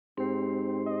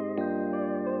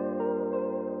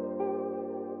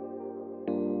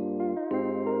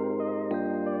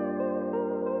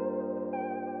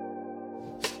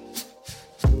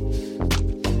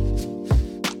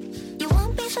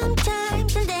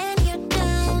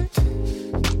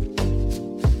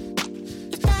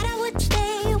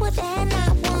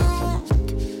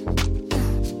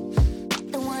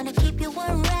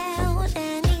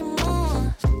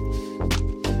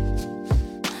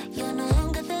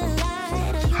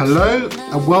Hello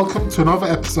and welcome to another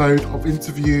episode of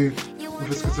Interview with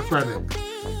a Schizophrenic.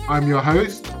 I'm your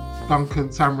host, Duncan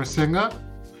Samrasinger,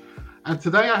 and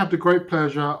today I have the great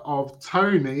pleasure of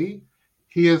Tony.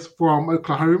 He is from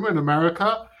Oklahoma in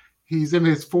America. He's in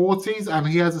his 40s and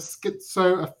he has a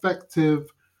schizoaffective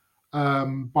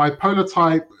bipolar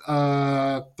type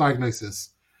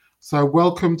diagnosis. So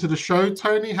welcome to the show,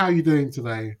 Tony. How are you doing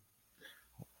today?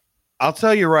 I'll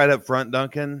tell you right up front,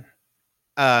 Duncan.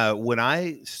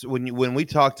 When we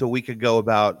talked a week ago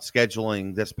about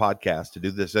scheduling this podcast to do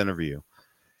this interview,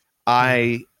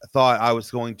 I thought I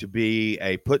was going to be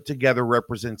a put together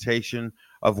representation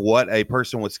of what a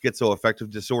person with schizoaffective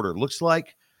disorder looks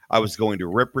like. I was going to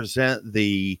represent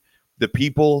the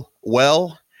people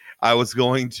well. I was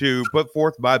going to put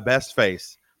forth my best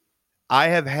face. I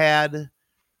have had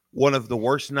one of the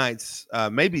worst nights,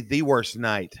 maybe the worst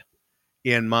night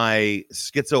in my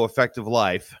schizoaffective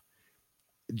life.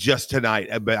 Just tonight,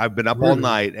 I've been up all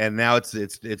night, and now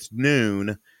it's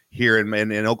noon here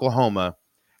in Oklahoma,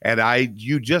 and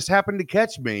you just happened to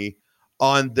catch me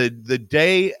on the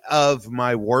day of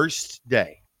my worst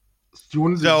day. Do you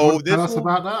want to tell us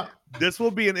about that? This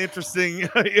will be an interesting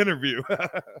interview.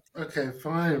 Okay,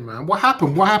 fine, man. What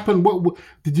happened? What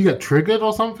did you get triggered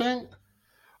or something?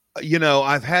 You know,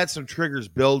 I've had some triggers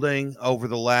building over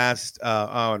the last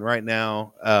and right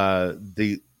now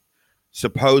the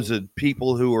supposed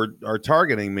people who are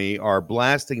targeting me are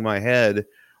blasting my head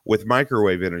with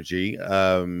microwave energy.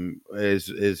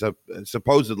 Is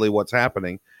supposedly what's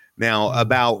happening now.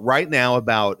 About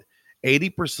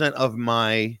 80% of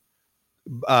my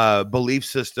belief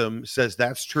system says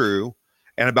that's true,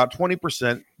 and about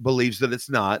 20% believes that it's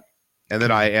not, and that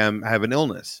I have an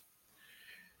illness.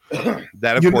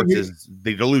 That, of course, is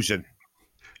the delusion.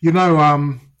 You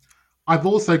know, I've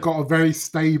also got a very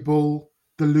stable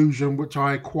delusion which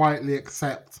I quietly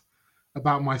accept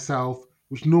about myself,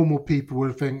 which normal people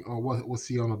would think, "Oh, what's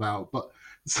he on about?" But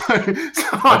so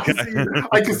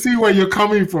I can see where you're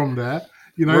coming from there.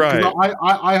 You know, right.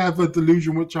 I have a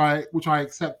delusion which I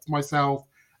accept myself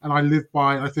and I live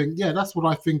by, and I think, yeah, that's what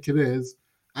I think it is,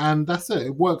 and that's it.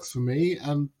 It works for me,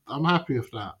 and I'm happy with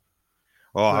that.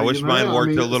 Well, I wish mine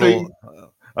worked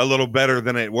a little better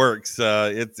than it works.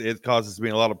 It causes me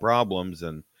a lot of problems,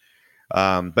 and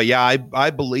but yeah, I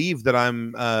believe that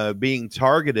I'm being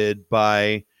targeted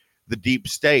by the deep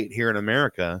state here in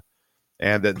America,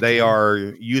 and that they are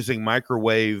using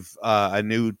microwave, a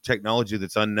new technology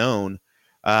that's unknown,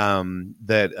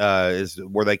 that is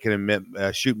where they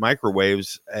can shoot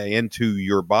microwaves into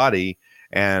your body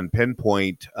and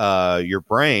pinpoint your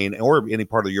brain or any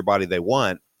part of your body they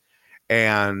want.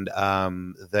 And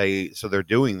they're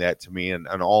doing that to me, and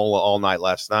all night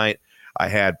last night. I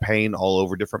had pain all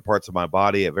over different parts of my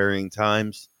body at varying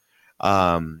times.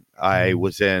 I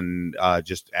was in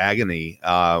just agony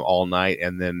all night,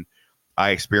 and then I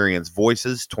experienced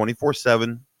voices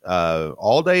 24/7,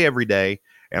 all day, every day,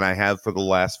 and I have for the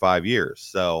last 5 years.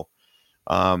 So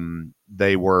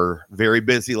they were very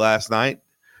busy last night,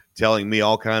 telling me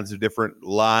all kinds of different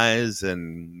lies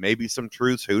and maybe some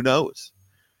truths. Who knows?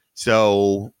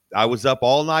 So I was up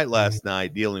all night last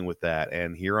night dealing with that,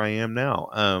 and here I am now.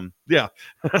 Yeah.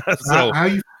 So how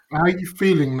are you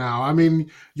feeling now? I mean,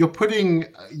 you're giving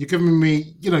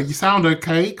me, you sound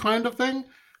okay, kind of thing,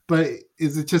 but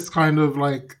is it just kind of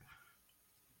like,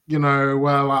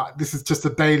 this is just a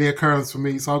daily occurrence for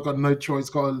me, so I've got no choice,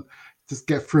 got to just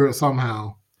get through it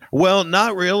somehow? Well,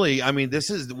 not really. I mean, this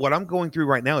is what I'm going through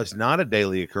right now. It's not a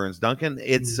daily occurrence, Duncan.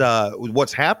 It's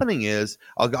what's happening is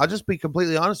I'll just be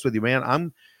completely honest with you, man.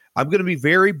 I'm going to be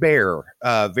very bare,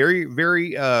 very,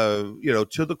 very,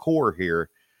 to the core here.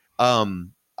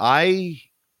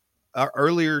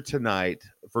 Earlier tonight,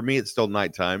 for me, it's still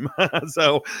nighttime.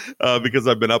 So, because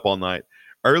I've been up all night.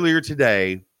 Earlier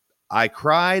today, I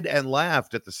cried and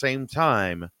laughed at the same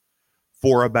time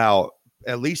for about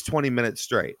at least 20 minutes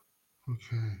straight.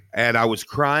 Okay. And I was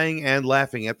crying and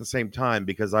laughing at the same time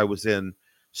because I was in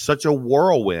such a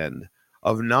whirlwind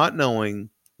of not knowing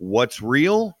what's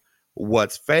real,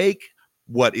 what's fake,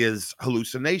 what is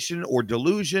hallucination or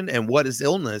delusion, and what is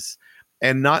illness.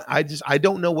 And I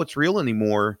don't know what's real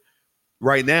anymore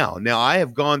right now. Now, I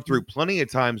have gone through plenty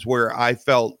of times where I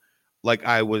felt like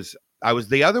I was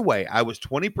the other way. I was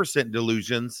 20%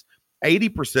 delusions,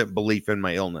 80% belief in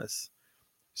my illness.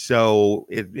 So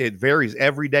it varies.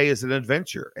 Every day is an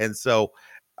adventure. And so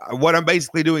what I'm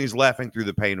basically doing is laughing through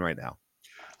the pain right now.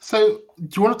 So do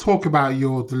you want to talk about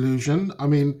your delusion? I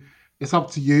mean, it's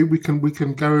up to you. We can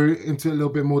go into it a little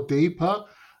bit more deeper.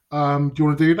 Do you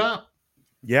want to do that?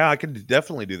 Yeah, I can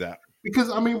definitely do that. Because,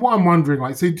 I mean, what I'm wondering,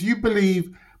 like, so do you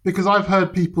believe because I've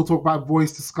heard people talk about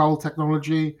voice to skull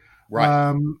technology,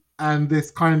 Right. And this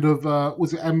kind of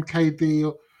was it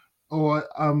MKD or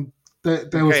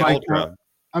there was MK like Ultra.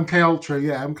 MK Ultra,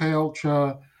 yeah, MK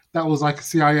Ultra. That was like a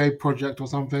CIA project or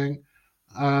something,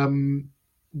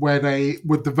 where they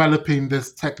were developing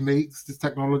this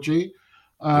technology.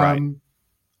 Right. Um,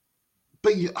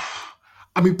 but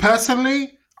I mean,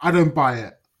 personally, I don't buy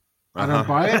it. I don't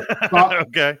buy it. But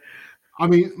Okay. I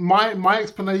mean, my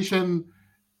explanation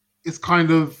is kind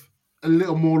of a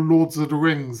little more Lords of the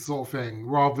Rings sort of thing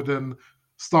rather than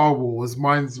Star Wars.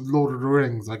 Mine's Lord of the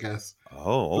Rings, I guess.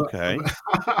 Oh, But, okay.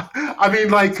 I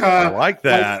mean, I like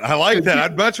that. I like that.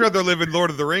 I'd much rather live in Lord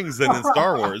of the Rings than in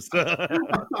Star Wars.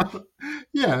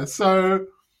 Yeah. So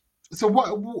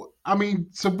what? I mean,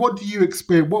 so what do you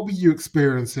experience? What were you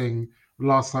experiencing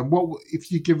last time? What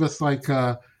if you give us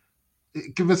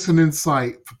give us an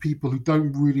insight for people who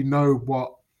don't really know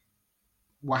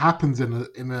what happens in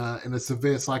a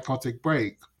severe psychotic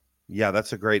break? Yeah,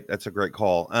 that's a great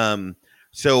call.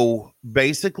 So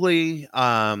basically,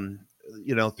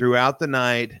 throughout the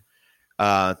night,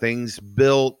 things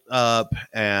built up,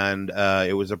 and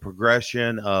it was a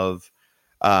progression of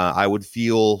I would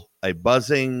feel a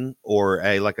buzzing or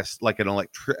an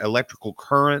electrical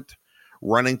current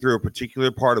running through a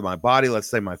particular part of my body, let's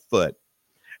say my foot,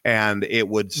 and it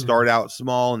would start out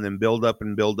small and then build up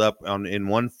in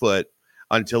one foot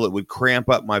until it would cramp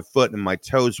up my foot and my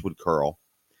toes would curl.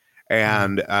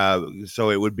 And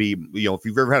so it would be, if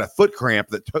you've ever had a foot cramp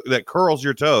that curls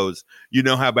your toes, you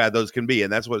know how bad those can be.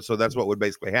 And that's what would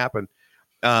basically happen.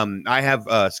 I have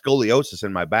scoliosis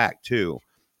in my back too.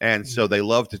 And so they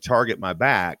love to target my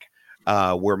back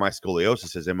where my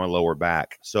scoliosis is in my lower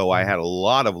back. So I had a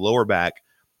lot of lower back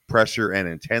pressure and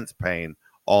intense pain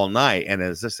all night. And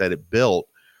as I said, it built.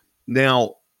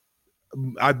 Now,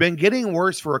 I've been getting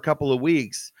worse for a couple of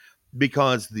weeks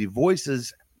because the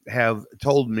voices have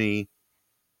told me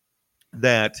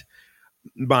that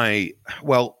and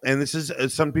this is,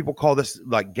 some people call this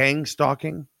like gang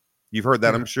stalking. You've heard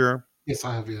that, I'm sure. Yes,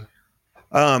 I have. Yeah.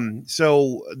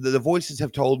 So the voices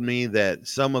have told me that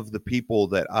some of the people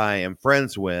that I am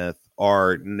friends with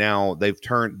are now,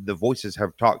 the voices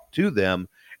have talked to them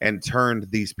and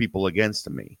turned these people against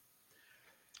me.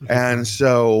 And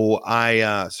so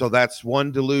so that's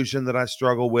one delusion that I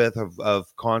struggle with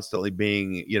of constantly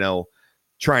being,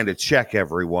 trying to check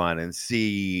everyone and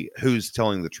see who's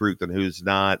telling the truth and who's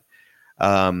not.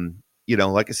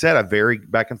 Like I said, I vary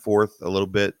back and forth a little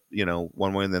bit,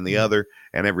 one way and then the other,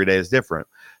 and every day is different.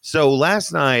 So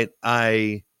last night,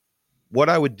 what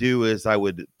I would do is I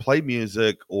would play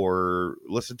music or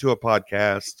listen to a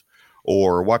podcast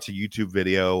or watch a YouTube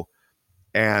video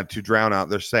and to drown out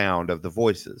the sound of the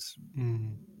voices.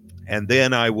 And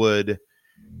then I would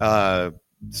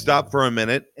stop for a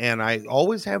minute, and I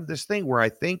always have this thing where I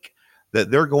think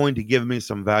that they're going to give me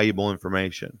some valuable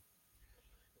information.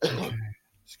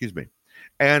 Excuse me.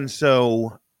 And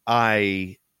so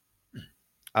I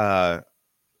would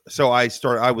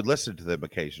listen to them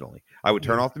occasionally. I would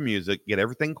turn off the music, get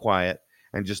everything quiet,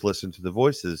 and just listen to the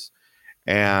voices.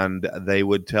 And they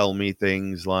would tell me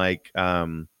things like,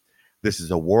 this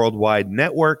is a worldwide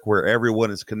network where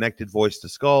everyone is connected voice to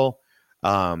skull.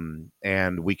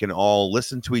 And we can all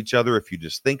listen to each other. If you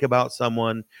just think about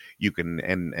someone, you can,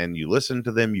 and you listen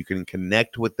to them, you can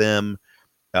connect with them,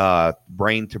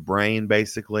 brain to brain,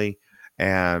 basically.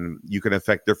 And you can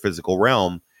affect their physical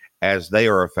realm as they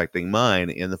are affecting mine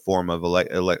in the form of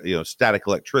static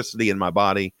electricity in my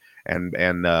body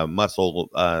and muscle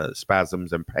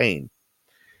spasms and pain.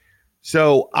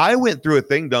 So I went through a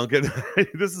thing, Duncan.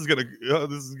 This is gonna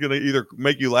either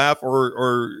make you laugh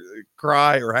or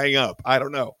cry or hang up. I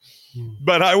don't know.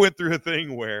 But I went through a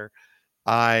thing where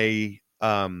I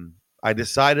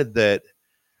decided that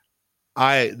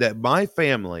my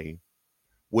family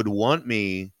would want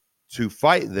me to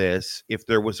fight this if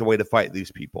there was a way to fight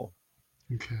these people.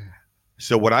 Okay.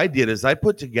 So what I did is I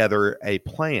put together a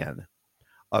plan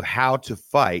of how to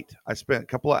fight. I spent a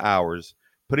couple of hours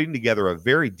putting together a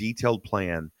very detailed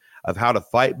plan of how to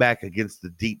fight back against the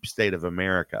deep state of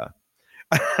America.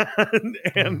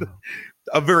 and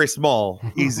a very small,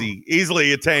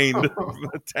 easily attained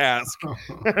task.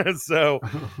 So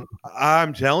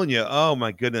I'm telling you, oh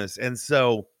my goodness. And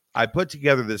so I put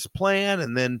together this plan,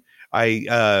 and then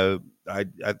I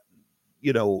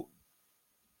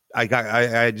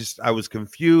was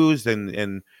confused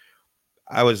and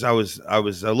I was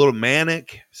a little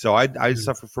manic. So I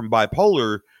suffer from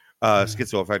bipolar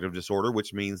schizoaffective disorder,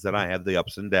 which means that I have the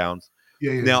ups and downs.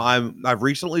 Yeah. Now I've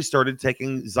recently started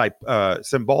taking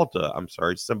Cymbalta,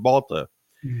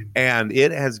 and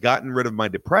it has gotten rid of my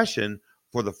depression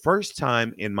for the first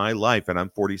time in my life, and I'm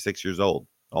 46 years old,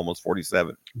 almost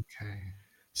 47. Okay.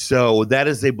 So that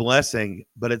is a blessing,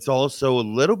 but it's also a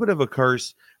little bit of a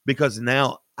curse because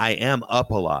now I am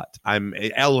up a lot. I'm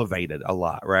elevated a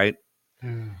lot, right?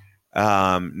 Yeah.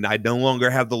 I no longer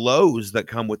have the lows that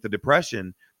come with the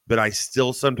depression, but I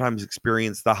still sometimes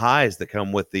experience the highs that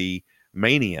come with the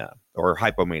mania or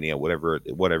hypomania,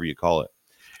 whatever you call it.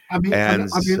 I mean,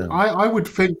 I would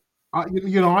think,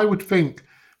 I would think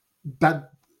that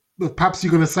perhaps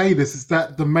you're going to say this is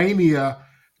that the mania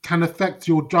can affect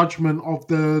your judgment of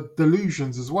the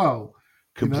delusions as well.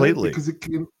 Completely, because it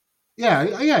can, yeah.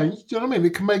 You know what I mean?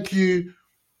 It can make you,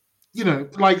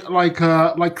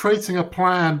 like creating a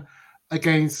plan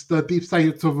against the deep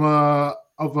state of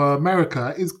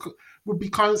America would be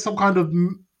kind of some kind of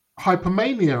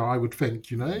hypermania, I would think.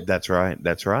 That's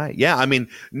right. Yeah, I mean,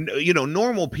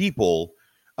 normal people.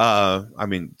 I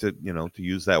mean, to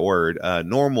use that word,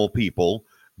 normal people,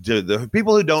 the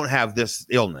people who don't have this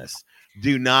illness,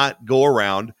 do not go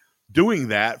around doing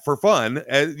that for fun,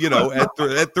 at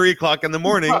 3:00 in the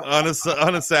morning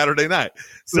on a Saturday night.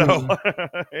 So,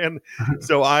 and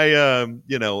so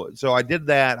so I did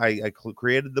that. I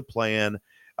created the plan.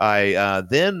 I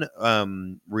then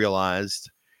realized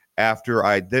after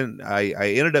I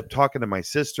ended up talking to my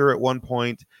sister at one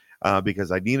point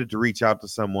because I needed to reach out to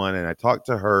someone, and I talked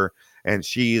to her, and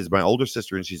she is my older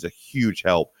sister, and she's a huge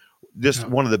help, just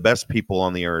one of the best people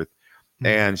on the earth.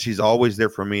 And she's always there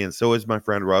for me. And so is my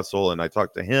friend Russell. And I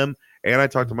talked to him and I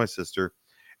talked to my sister,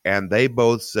 and they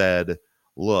both said,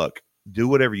 look, do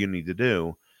whatever you need to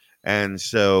do. And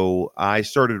so I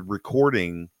started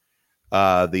recording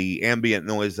the ambient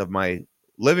noise of my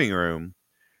living room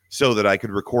so that I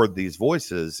could record these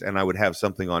voices and I would have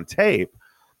something on tape.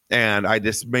 And I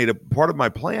just made a part of my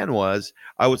plan was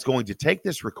I was going to take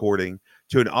this recording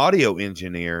to an audio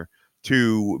engineer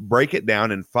to break it down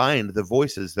and find the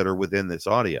voices that are within this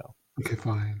audio. Okay,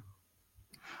 fine.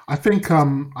 I think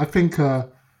one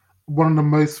of the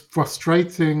most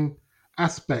frustrating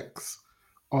aspects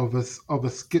of a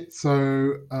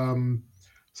schizo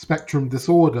spectrum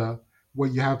disorder,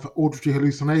 where you have auditory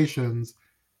hallucinations,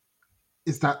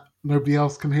 is that nobody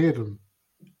else can hear them.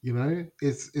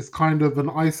 It's kind of an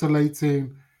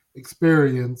isolating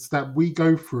experience that we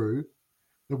go through,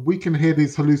 that we can hear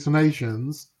these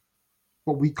hallucinations,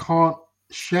 but we can't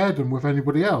share them with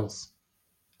anybody else.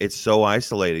 It's so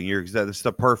isolating. That's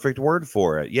the perfect word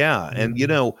for it. Yeah. And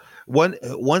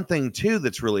one thing too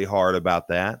that's really hard about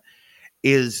that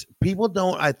is people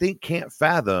can't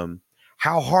fathom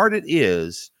how hard it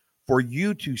is for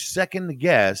you to second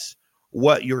guess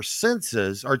what your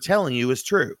senses are telling you is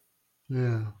true.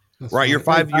 Yeah. Right. Your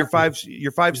five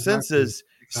senses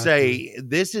say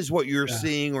this is what you're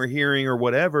seeing or hearing or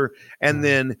whatever, and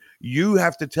then you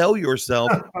have to tell yourself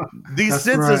these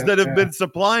senses that have been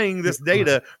supplying this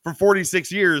data for 46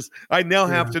 years, I now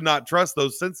have to not trust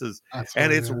those senses.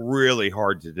 It's really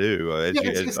hard to do, I'm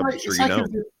sure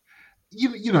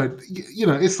you know.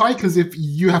 It's like as if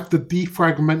you have to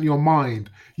defragment your mind.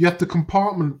 You have to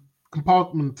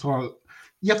compartmentalize.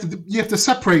 You have to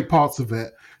separate parts of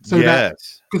it, so that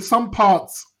because some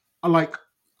parts are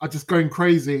just going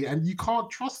crazy and you can't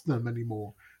trust them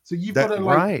anymore. So you've got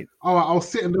to I'll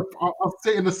sit in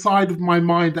the side of my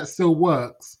mind that still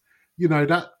works,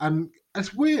 and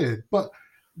it's weird, but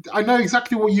I know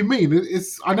exactly what you mean.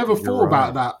 I never thought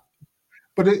about that,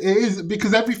 but it is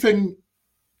because everything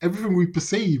we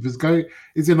perceive is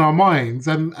in our minds,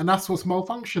 and that's what's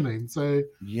malfunctioning. So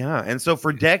and so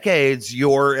for decades,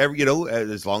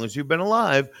 as long as you've been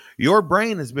alive, your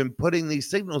brain has been putting these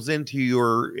signals into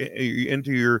your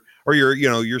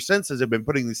senses have been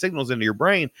putting these signals into your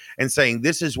brain and saying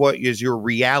this is what is your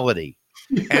reality.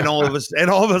 And all of a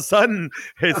sudden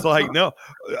it's like no,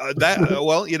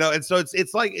 and so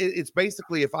it's like it's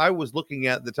basically if I was looking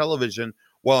at the television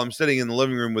while I'm sitting in the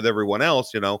living room with everyone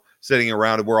else, sitting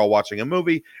around and we're all watching a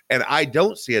movie, and I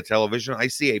don't see a television, I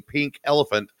see a pink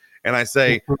elephant, and I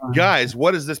say, guys,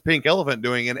 what is this pink elephant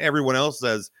doing? And everyone else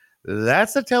says,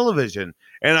 that's a television.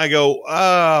 And I go,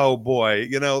 oh boy,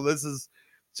 this is,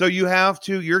 so you have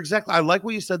to, I like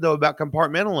what you said though about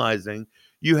compartmentalizing.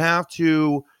 You have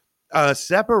to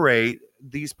separate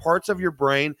these parts of your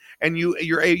brain, and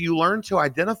you learn to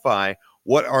identify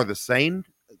what are the sane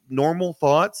normal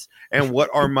thoughts and what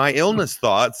are my illness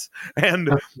thoughts, and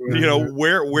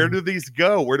where do these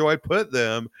go, where do I put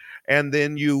them, and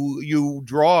then you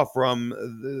draw from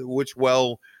which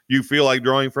well you feel like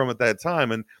drawing from at that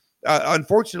time. And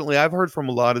unfortunately I've heard from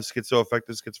a lot of schizo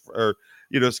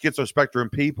spectrum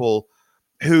people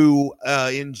who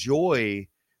enjoy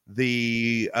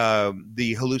the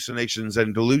hallucinations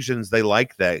and delusions. They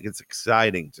like that. It's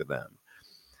exciting to them.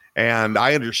 And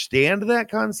I understand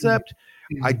that concept.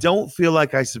 Mm-hmm. I don't feel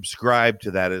like I subscribe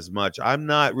to that as much. I'm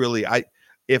not really,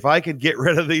 if I could get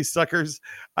rid of these suckers,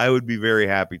 I would be very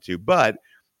happy to. But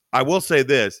I will say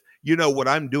this, what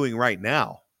I'm doing right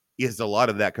now is a lot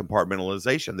of that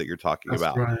compartmentalization that you're talking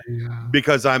about. Right, yeah.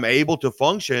 Because I'm able to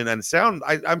function and sound,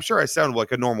 I'm sure I sound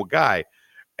like a normal guy.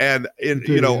 And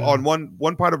on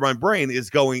one part of my brain is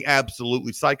going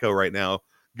absolutely psycho right now,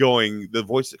 going the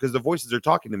voice, because the voices are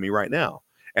talking to me right now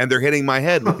and they're hitting my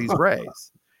head with these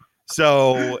rays.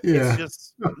 So it's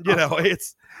just,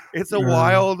 it's a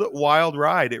wild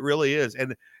ride. It really is.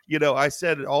 And, I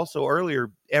said also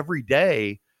earlier, every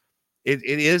day, it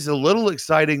is a little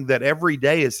exciting that every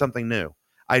day is something new.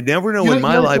 I never know in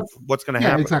my life what's going to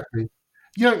happen. Exactly.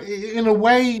 In a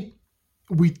way,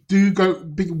 we do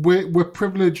we're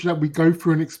privileged that we go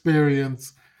through an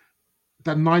experience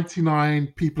that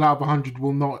 99 people out of 100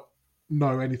 will not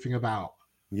know anything about.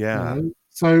 Yeah.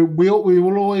 So we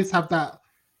will always have that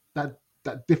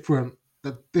different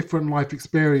life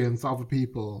experience of other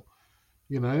people.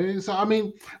 So I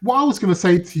mean, what I was going to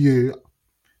say to you,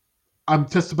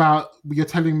 just about you're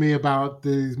telling me about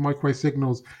these microwave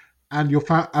signals and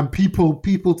and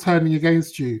people turning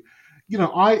against you.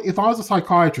 If I was a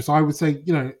psychiatrist, I would say,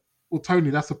 well, Tony,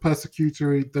 that's a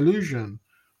persecutory delusion.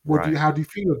 How do you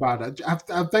feel about that?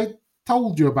 Have they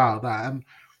told you about that? And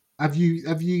have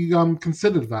you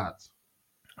considered that?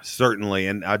 Certainly.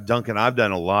 And Duncan, I've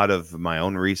done a lot of my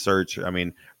own research. I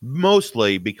mean,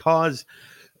 mostly because,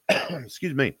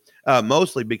 excuse me,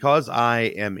 mostly because I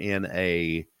am in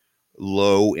a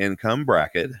low income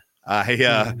bracket.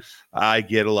 I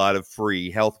get a lot of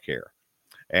free healthcare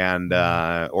and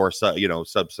or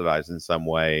subsidized in some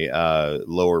way,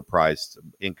 lower priced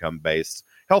income based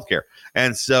healthcare.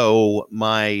 And so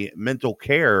my mental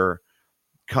care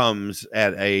comes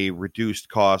at a reduced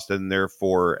cost and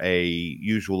therefore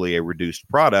usually a reduced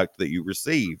product that you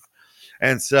receive.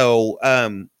 And so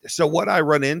what I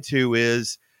run into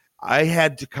is I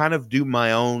had to kind of do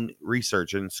my own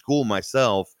research and school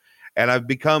myself. And I've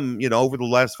become, over the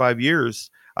last 5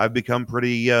 years, I've become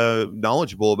pretty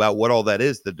knowledgeable about what all that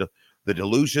is, the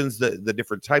delusions, the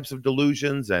different types of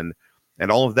delusions and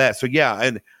all of that. So, yeah.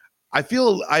 And I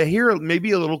hear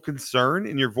maybe a little concern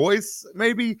in your voice,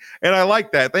 maybe. And I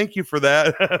like that. Thank you for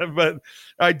that. But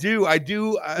I do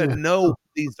know what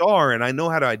these are, and I know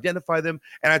how to identify them.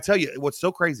 And I tell you what's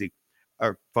so crazy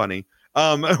or funny.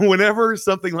 Whenever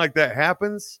something like that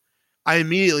happens, I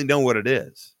immediately know what it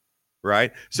is.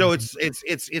 Right. So it's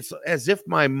as if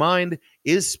my mind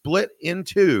is split in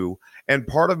two, and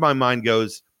part of my mind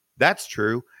goes, that's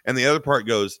true. And the other part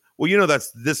goes, well, that's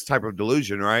this type of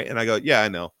delusion. Right. And I go, yeah, I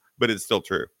know, but it's still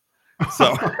true.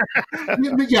 So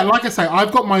yeah, like I say,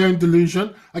 I've got my own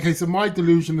delusion. Okay. So my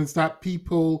delusion is that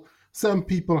certain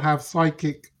people have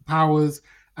psychic powers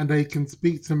and they can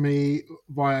speak to me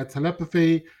via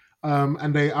telepathy.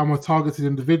 And I'm a targeted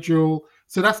individual.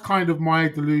 So that's kind of my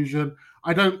delusion.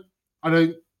 I don't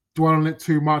dwell on it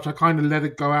too much. I kind of let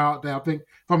it go out there. I think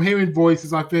if I'm hearing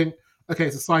voices, I think, okay,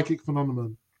 it's a psychic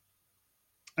phenomenon.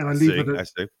 And I leave it at, I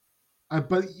see.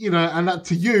 But, and that,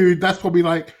 to you, that's probably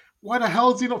like, why the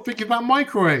hell is he not thinking about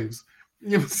microwaves?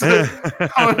 So,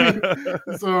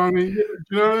 I mean,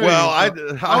 you know what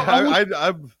I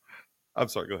mean? I'm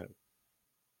sorry, go ahead.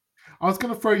 I was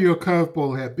going to throw you a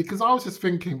curveball here because I was just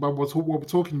thinking about what we're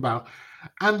talking about.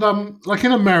 And like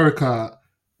in America,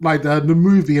 like the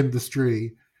movie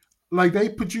industry, like they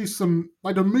produce the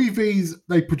movies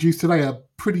they produce today are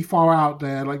pretty far out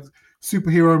there, like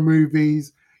superhero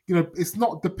movies. It's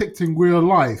not depicting real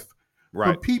life.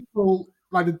 Right. But people,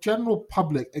 like the general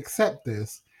public, accept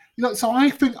this. So I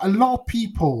think a lot of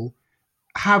people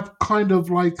have kind of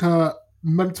like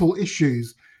mental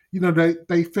issues.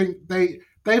 They think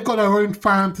they've got their own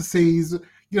fantasies.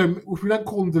 If we don't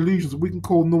call them delusions, we can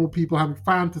call normal people having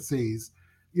fantasies.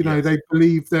 Yes. They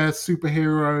believe they're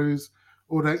superheroes,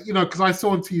 or they, because I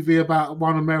saw on TV about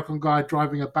one American guy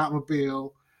driving a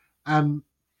Batmobile, and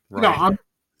right.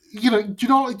 do you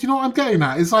know what I'm getting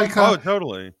at? It's like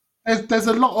totally. There's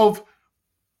a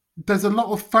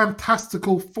lot of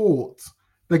fantastical thought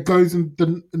that goes in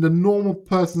the normal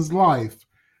person's life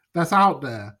that's out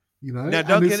there. Now,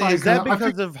 Duncan, is that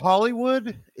because of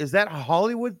Hollywood? Is that a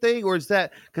Hollywood thing, or is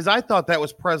that because I thought that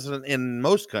was present in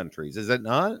most countries? Is it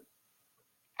not?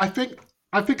 I think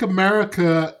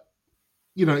America,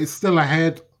 is still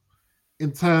ahead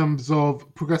in terms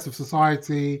of progressive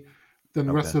society than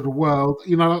the rest of the world.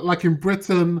 Like in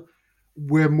Britain,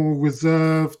 we're more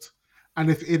reserved,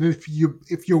 and if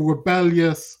you're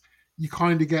rebellious, you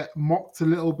kind of get mocked a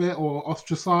little bit or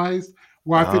ostracized.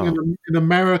 Where I think in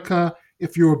America,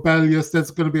 if you're rebellious,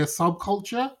 there's going to be a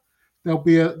subculture. There'll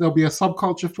be a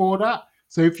subculture for that.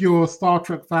 So if you're a Star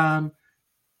Trek fan,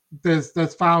 there's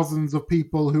thousands of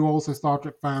people who are also Star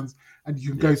Trek fans, and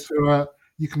you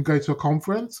can go to a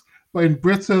conference. But in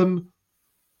Britain,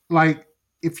 like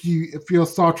if you're a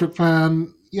Star Trek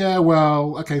fan, yeah,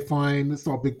 well, okay, fine, it's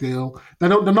not a big deal. They're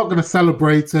not going to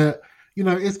celebrate it. You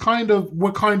know,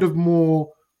 we're kind of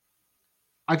more,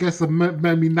 I guess,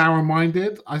 maybe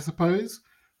narrow-minded, I suppose.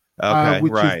 Okay,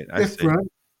 which right. is different.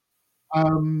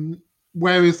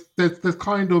 Whereas there's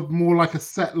kind of more like a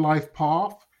set life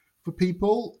path for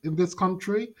people in this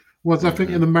country. Whereas I think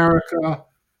in America,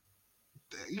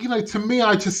 you know, to me,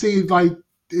 I just see like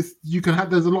there's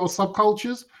a lot of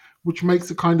subcultures, which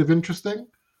makes it kind of interesting.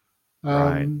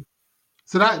 Right.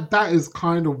 So that is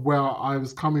kind of where I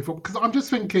was coming from, because I'm just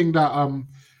thinking that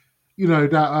you know,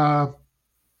 that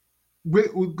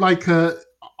like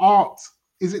art,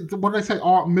 is it what I say,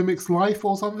 art mimics life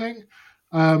or something?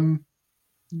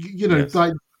 You know, Yes.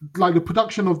 like the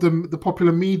production of the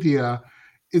popular media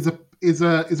is a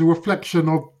reflection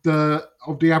of the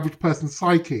average person's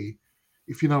psyche,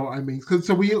 if you know what I mean. Because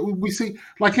so we see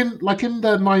like in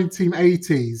the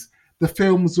 1980s, the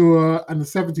films were, and the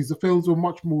 70s, the films were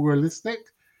much more realistic.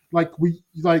 Like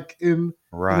in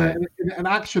an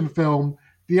action film,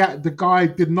 the guy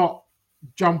did not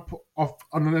jump off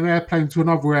on an airplane to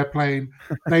another airplane.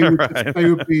 They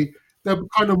would they're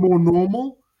kind of more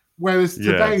normal. Whereas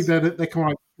today they can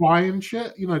like fly and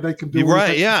shit. You know, they can do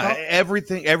right. Yeah, stuff.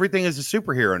 Everything is a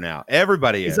superhero now.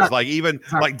 Everybody is like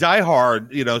like Die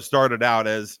Hard. You know, started out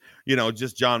as, you know,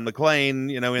 just John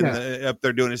McClane. You know, up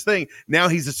there doing his thing. Now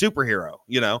he's a superhero.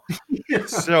 You know,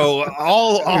 so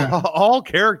all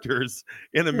characters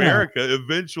in America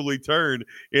eventually turn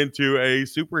into a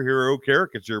superhero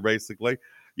caricature, basically.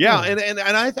 Yeah. And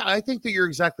I think that you're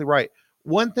exactly right.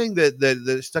 One thing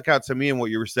that stuck out to me in what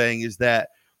you were saying is that,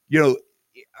 you know,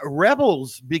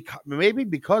 Rebels, maybe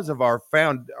because of our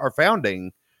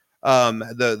founding,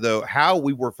 the how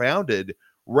we were founded,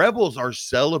 Rebels are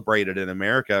celebrated in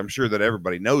America. I'm sure that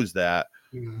everybody knows that,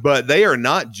 but they are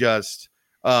not just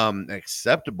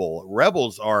acceptable.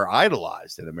 Rebels are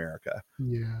idolized in America.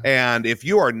 And if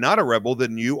you are not a rebel,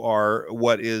 then you are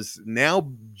what is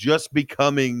now just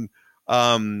becoming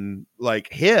like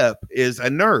hip, is a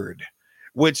nerd.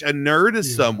 Which a nerd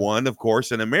is someone, of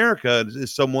course, in America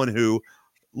is someone who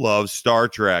loves Star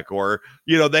Trek, or,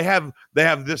 you know, they have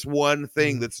this one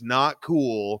thing that's not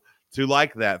cool to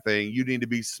like that thing. You need to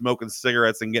be smoking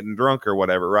cigarettes and getting drunk or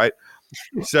whatever, right?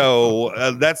 So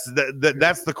that's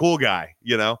the cool guy,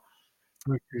 you know.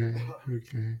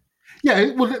 Okay.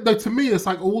 Yeah. Well, to me, it's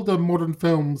like all the modern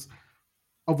films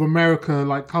of America,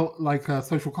 like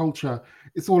social culture.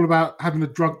 It's all about having a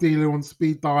drug dealer on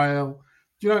speed dial.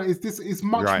 You know, it's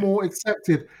much more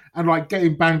accepted, and like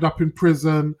getting banged up in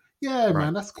prison. Yeah,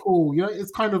 man, that's cool. You know,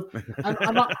 it's kind of, and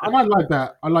I like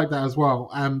that. I like that as well.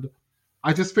 And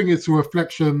I just think it's a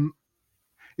reflection.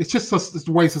 It's just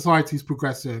the way society's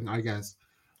progressing, I guess.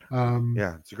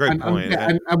 It's a great point.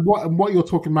 And what you're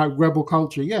talking about, rebel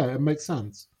culture. Yeah, it makes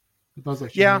sense. It does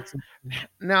actually make sense.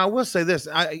 Now I will say this.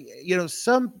 I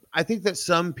think that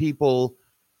some people,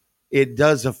 it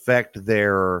does affect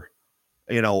their,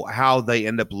 you know, how they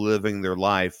end up living their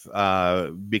life,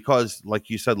 because, like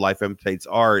you said, life imitates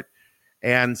art.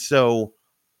 And so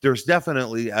there's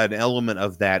definitely an element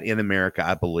of that in America,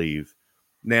 I believe.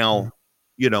 Now,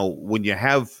 you know, when you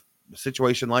have a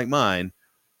situation like mine,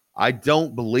 I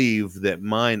don't believe that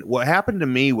what happened to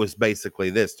me was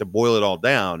basically this, to boil it all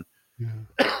down.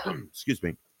 Excuse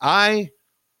me. I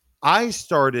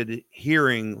started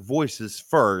hearing voices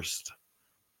first.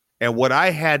 And what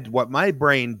my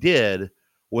brain did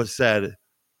was said,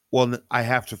 well, I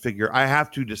have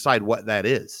to decide what that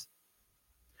is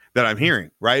that I'm hearing,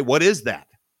 right? What is that?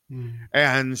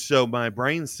 And so my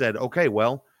brain said, okay,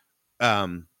 well,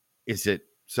 is it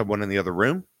someone in the other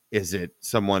room? Is it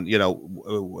someone, you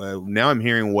know, now I'm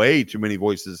hearing way too many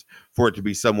voices for it to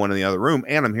be someone in the other room,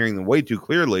 and I'm hearing them way too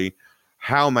clearly.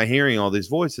 How am I hearing all these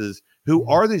voices? Who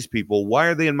are these people? Why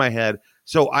are they in my head?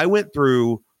 So I went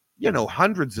through, you know,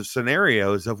 hundreds of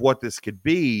scenarios of what this could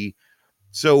be.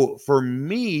 So for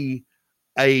me,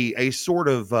 a sort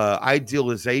of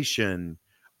idealization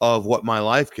of what my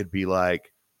life could be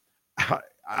like,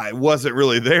 I wasn't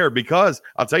really there, because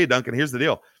I'll tell you, Duncan, here's the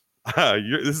deal.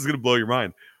 This is going to blow your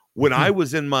mind. When I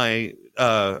was in my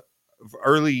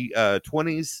early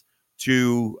 20s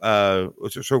to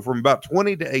so from about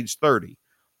 20 to age 30,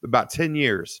 about 10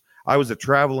 years, I was a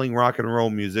traveling rock and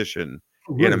roll musician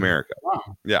in America.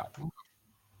 Wow. Yeah.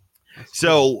 That's cool.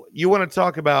 So you want to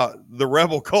talk about the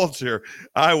rebel culture?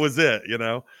 I was it,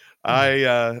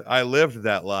 I lived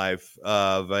that life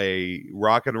of a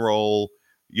rock and roll,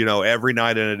 every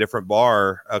night in a different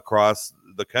bar across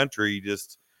the country,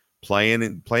 just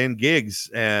playing gigs.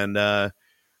 And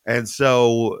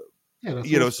so, Yeah,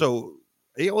 that's awesome.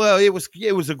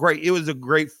 it was a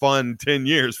great fun 10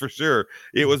 years for sure.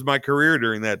 It was my career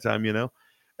during that time,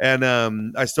 and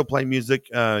I still play music,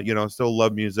 still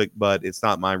love music, but it's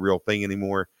not my real thing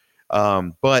anymore.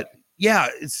 But yeah,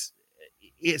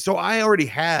 so I already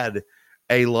had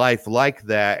a life like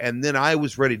that, and then I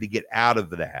was ready to get out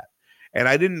of that, and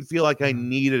I didn't feel like I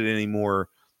needed any more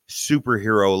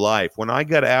superhero life. When I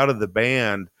got out of the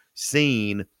band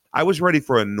scene, I was ready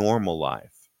for a normal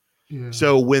life. Yeah.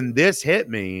 So when this hit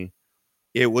me,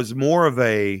 it was more of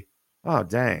a, oh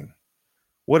dang,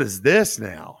 what is this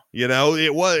now?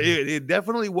 It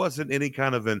definitely wasn't any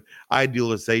kind of an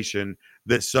idealization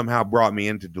that somehow brought me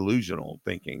into delusional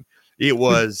thinking. It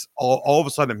was all of a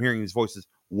sudden I'm hearing these voices.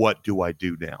 What do I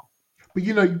do now? But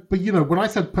when I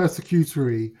said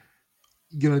persecutory,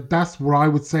 that's what I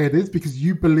would say it is, because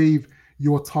you believe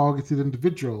you're a targeted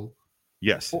individual.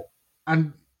 Yes.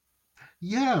 And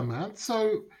yeah, man.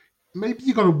 So maybe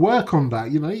you got to work on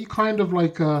that. You kind of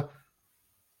like I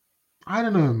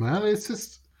don't know, man. It's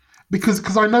just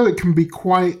because I know it can be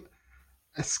quite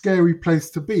a scary place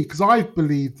to be, because I've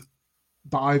believed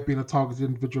that I've been a targeted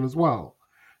individual as well.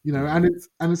 And it's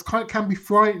kind of can be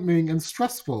frightening and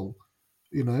stressful.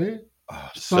 Oh,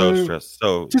 so stressed,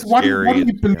 so just scary. Why do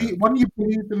you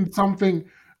believe in something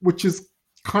which is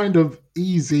kind of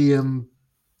easy and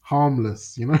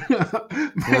harmless? Right. Do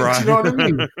you know what I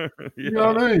mean? Yeah. You know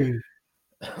what I mean?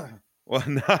 Well,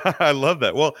 no, I love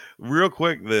that. Well, real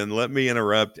quick, then let me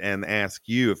interrupt and ask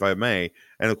you, if I may.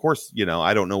 And of course,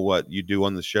 I don't know what you do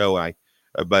on the show.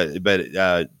 But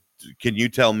can you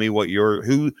tell me what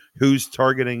who's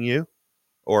targeting you,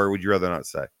 or would you rather not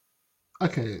say?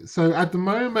 Okay, so at the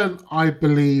moment, I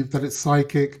believe that it's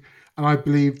psychic, and I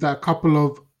believe that a couple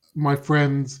of my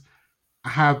friends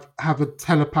have a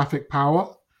telepathic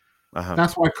power. Uh-huh.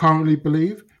 That's what I currently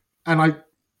believe, and I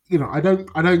don't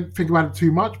think about it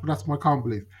too much, but that's my current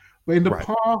belief. But in the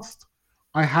past,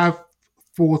 I have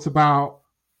thought about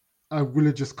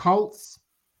religious cults.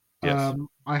 Yes.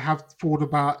 I have thought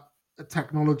about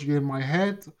technology in my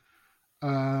head.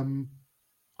 I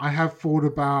have thought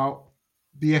about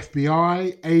the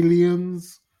FBI,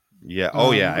 aliens. Yeah.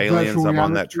 Oh, yeah. Aliens. I'm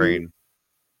on that train.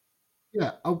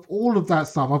 Yeah, of all of that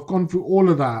stuff. I've gone through all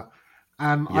of that,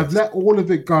 and Yes. I've let all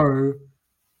of it go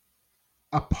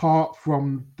apart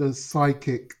from the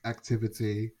psychic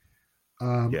activity.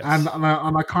 Yes. And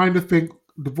I kind of think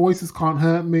the voices can't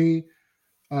hurt me.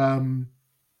 And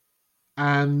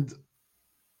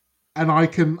I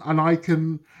can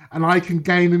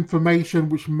gain information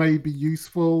which may be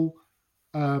useful.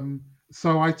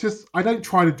 So I don't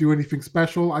try to do anything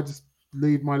special. I just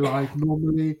lead my life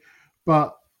normally,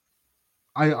 but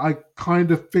I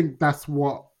kind of think that's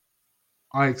what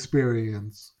I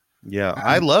experience. Yeah,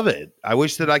 I love it. I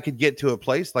wish that I could get to a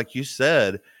place, like you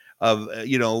said, of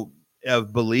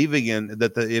of believing in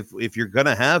that if you're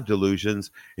gonna have delusions,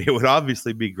 it would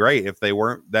obviously be great if they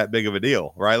weren't that big of a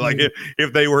deal, right? Like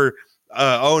if they were,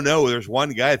 oh no, there's one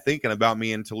guy thinking about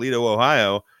me in Toledo,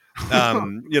 Ohio. That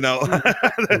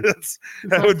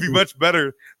would be much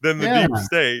better than the deep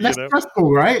state. Less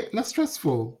stressful, right? Less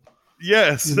stressful.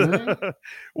 Yes.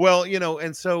 Well,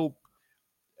 and so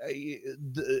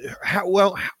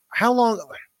how long,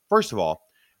 first of all,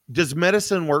 does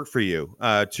medicine work for you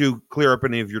to clear up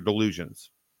any of your delusions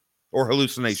or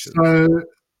hallucinations?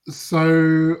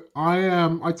 So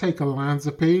I take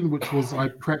olanzapine, which was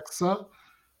Iprexa.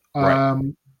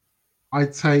 I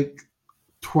take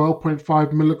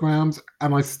 12.5 milligrams,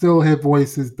 and I still hear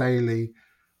voices daily.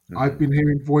 I've been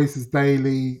hearing voices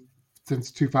daily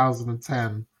since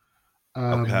 2010.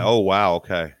 Okay. Oh wow.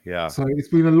 Okay. Yeah. So it's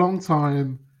been a long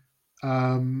time.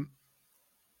 And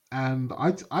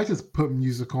I just put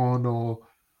music on, or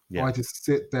I just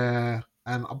sit there,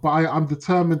 but I'm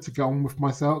determined to get on with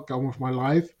myself, get on with my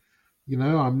life.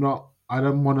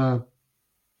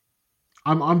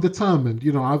 I'm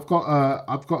determined. I've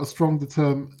got a strong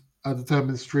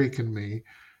determined streak in me,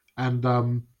 and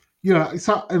and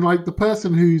like the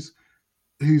person who's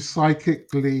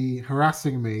psychically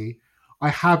harassing me, I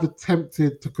have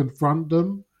attempted to confront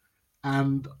them,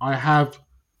 and I have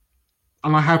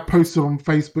posted on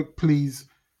Facebook, please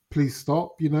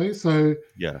stop. So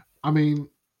yeah, I mean,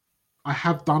 I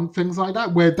have done things like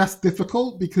that where that's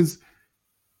difficult because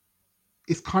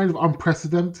it's kind of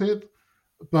unprecedented,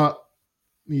 but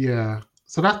yeah.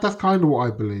 So that's kind of what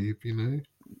I believe.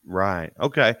 Right.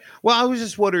 Okay. Well, I was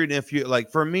just wondering if you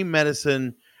like, for me,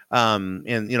 medicine,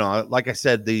 and like I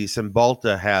said, the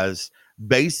Cymbalta has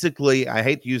basically, I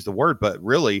hate to use the word, but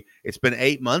really, it's been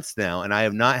 8 months now, and I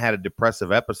have not had a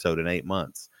depressive episode in 8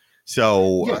 months.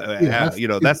 So,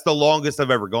 that's the longest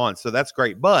I've ever gone. So that's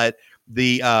great. But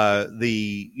I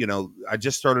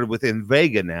just started with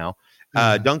Invega now.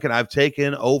 Duncan, I've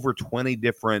taken over 20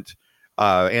 different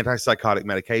antipsychotic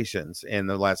medications in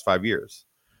the last 5 years.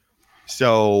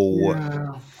 So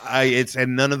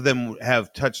and none of them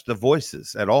have touched the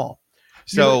voices at all.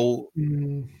 So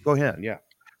go ahead. Yeah.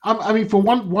 I mean, for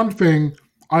one thing,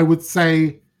 I would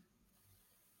say,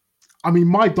 I mean,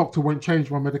 my doctor won't change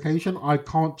my medication. I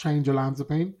can't change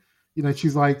olanzapine.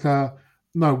 She's like,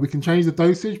 no, we can change the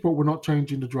dosage, but we're not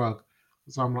changing the drug.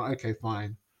 So I'm like, okay,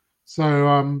 fine.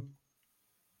 So,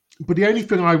 but the only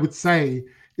thing I would say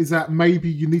is that maybe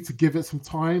you need to give it some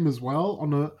time as well.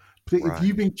 If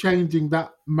you've been changing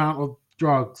that amount of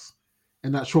drugs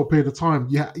in that short period of time,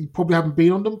 you probably haven't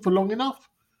been on them for long enough.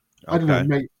 Okay. I don't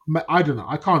know. I don't know.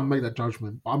 I can't make that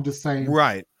judgment, but I'm just saying,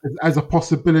 right, as a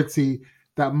possibility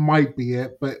that might be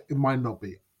it, but it might not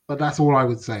be. But that's all I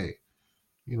would say.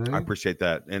 I appreciate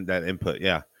that and that input.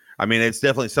 Yeah, I mean, it's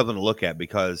definitely something to look at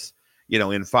because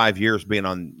in 5 years being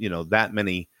on that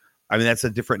many. I mean, that's a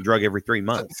different drug every 3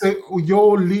 months. So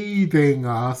you're leading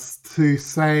us to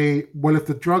say, well, if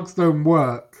the drugs don't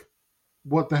work,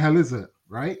 what the hell is it,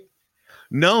 right?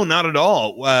 No, not at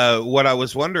all. What I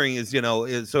was wondering is, so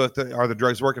are the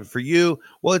drugs working for you?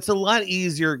 Well, it's a lot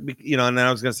easier, and then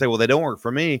I was going to say, well, they don't work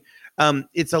for me.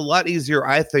 It's a lot easier,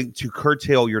 I think, to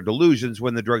curtail your delusions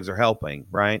when the drugs are helping,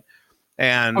 right?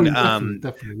 And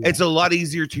definitely. It's a lot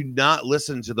easier to not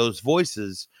listen to those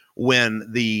voices when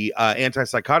the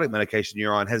antipsychotic medication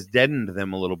you're on has deadened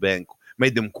them a little bit and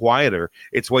made them quieter.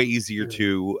 It's way easier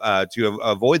to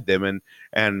avoid them.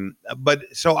 But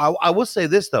I will say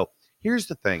this though. Here's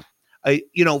the thing.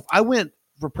 I went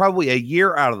for probably a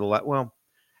year out of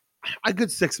a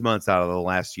good 6 months out of the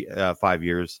last 5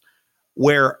 years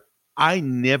where I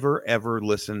never ever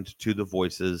listened to the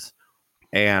voices,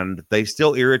 and they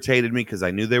still irritated me because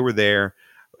I knew they were there.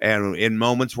 And in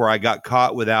moments where I got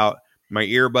caught without my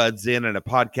earbuds in and a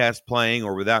podcast playing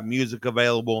or without music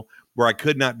available where I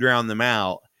could not drown them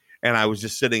out and I was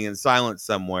just sitting in silence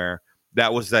somewhere,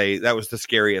 that was the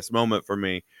scariest moment for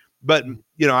me. But,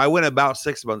 I went about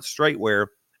 6 months straight where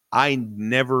I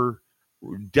never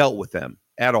dealt with them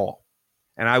at all.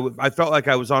 And I felt like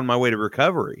I was on my way to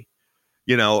recovery,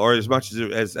 or as much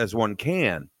as one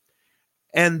can.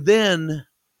 And then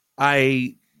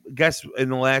I guess in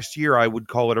the last year, I would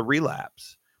call it a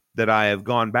relapse, that I have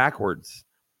gone backwards.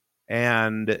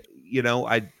 And,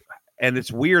 and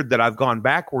it's weird that I've gone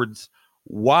backwards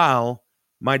while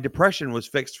my depression was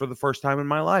fixed for the first time in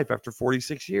my life after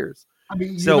 46 years. I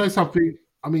mean, you know something?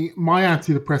 I mean, my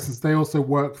antidepressants, they also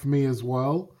work for me as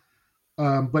well.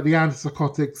 But the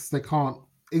antipsychotics, they can't.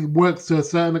 It works to a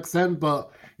certain extent,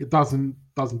 but it doesn't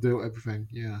do everything.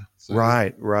 Yeah. So.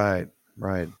 Right.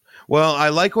 Well, I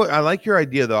like your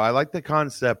idea though. I like the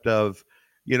concept of,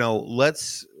 you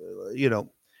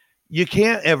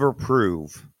can't ever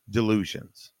prove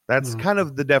delusions. That's kind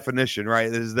of the definition, right?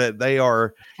 Is that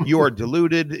you are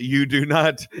deluded. You're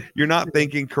not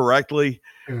thinking correctly.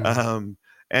 Yeah.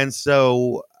 And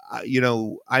so,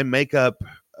 I make up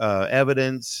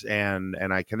evidence and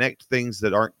I connect things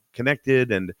that aren't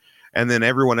connected. And then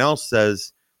everyone else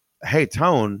says, hey,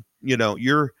 Tone,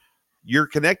 you're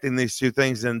connecting these two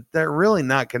things and they're really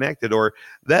not connected, or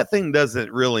that thing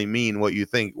doesn't really mean what you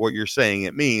think, what you're saying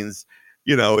it means.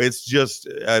 It's just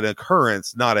an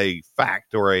occurrence, not a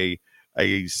fact or a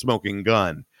smoking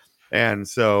gun. And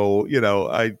so,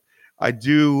 I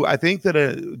think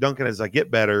that Duncan, as I get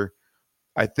better,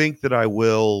 I think that I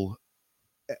will,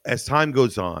 as time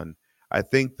goes on, I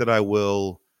think that I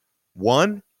will,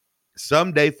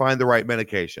 someday find the right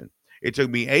medication. It took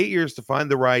me 8 years to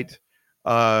find the right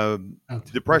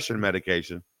depression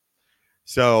medication.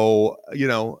 So,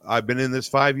 I've been in this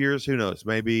 5 years. Who knows?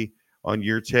 Maybe on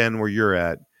year 10 where you're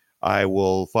at, I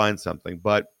will find something.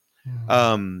 But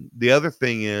the other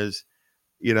thing is,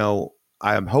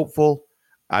 I am hopeful.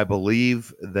 I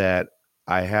believe that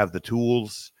I have the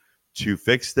tools to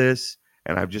fix this,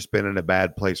 and I've just been in a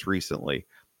bad place recently.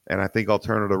 And I think I'll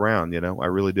turn it around. I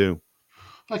really do.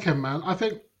 Okay, man. I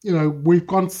think, we've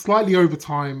gone slightly over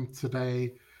time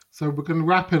today, so we're going to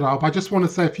wrap it up. I just want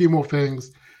to say a few more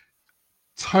things.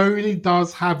 Tony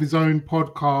does have his own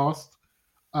podcast.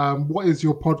 What is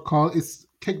your podcast? It's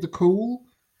Kick the Cool,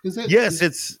 is it? Yes,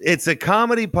 it's a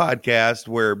comedy podcast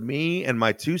where me and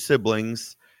my two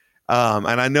siblings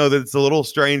And I know that it's a little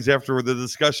strange after the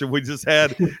discussion we just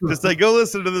had to say, go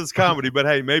listen to this comedy, but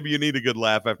hey, maybe you need a good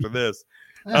laugh after this.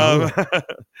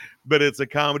 But it's a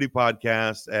comedy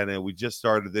podcast, and we just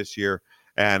started this year,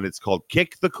 and it's called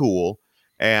Kick the Cool.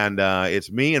 And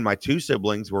it's me and my two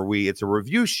siblings it's a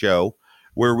review show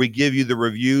where we give you the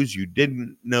reviews you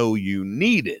didn't know you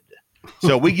needed.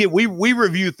 So we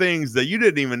review things that you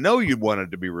didn't even know you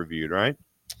wanted to be reviewed, right?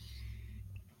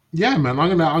 Yeah, man,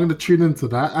 I'm gonna tune into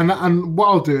that, and what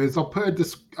I'll do is I'll put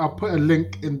a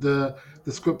link in the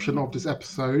description of this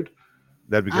episode.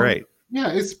 That'd be great.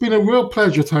 Yeah, it's been a real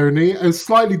pleasure, Tony. It's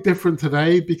slightly different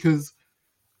today because,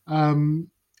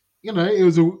 it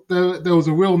was there was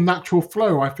a real natural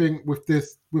flow. I think with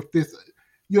this.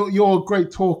 You're a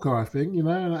great talker, I think.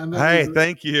 And hey,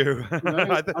 thank you.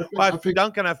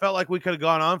 Duncan, I felt like we could have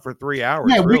gone on for 3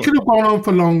 hours. Yeah, really. We could have gone on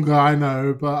for longer. I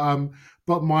know,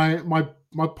 but my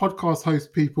podcast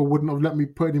host people wouldn't have let me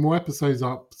put any more episodes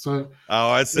up. So. Oh,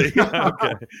 I see.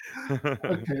 Okay.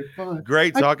 Okay, fine.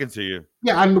 Great talking to you.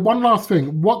 Yeah, and one last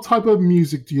thing. What type of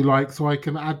music do you like so I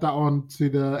can add that on to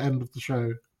the end of the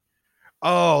show?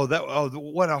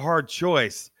 What a hard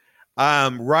choice.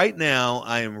 Right now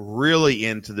I am really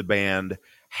into the band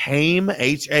Haim,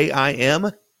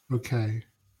 Haim. Okay.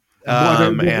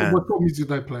 And what music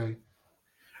do they play?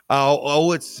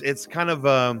 It's kind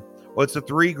of it's a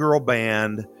 3-girl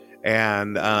band,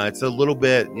 and it's a little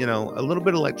bit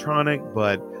electronic,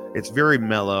 but it's very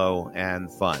mellow and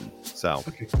fun. So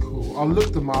okay, cool. I'll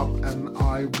look them up and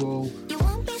I will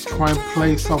try and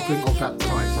play something of that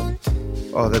type.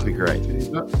 Oh, that'd be great.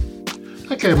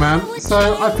 Okay, man.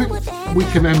 So I think we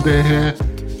can end it here.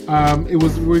 It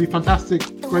was really fantastic.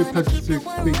 Great pleasure to speak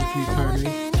with you, Tony.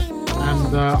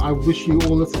 And I wish you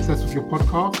all the success with your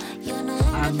podcast.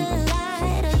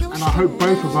 And I hope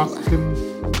both of us can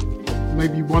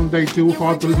maybe one day deal with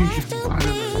our delusions. I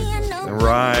don't know.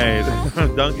 Right.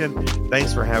 Duncan,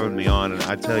 thanks for having me on. And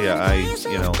I tell you, I'm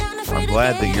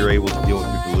glad that you're able to deal with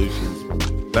your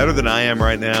delusions better than I am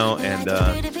right now. And,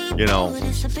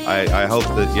 I hope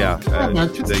that,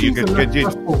 that you can continue.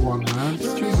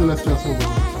 Just choose the less stressful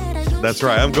one. That's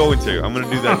right. I'm going to do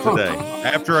that today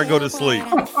after I go to sleep.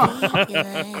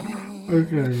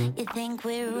 Okay. You think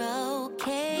we're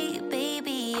okay,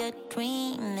 baby, you're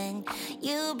dreaming.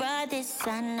 You brought this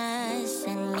on us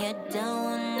and you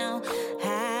don't know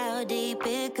how deep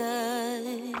it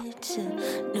cuts.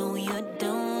 No, you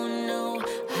don't know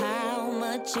how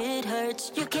much it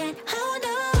hurts. You can't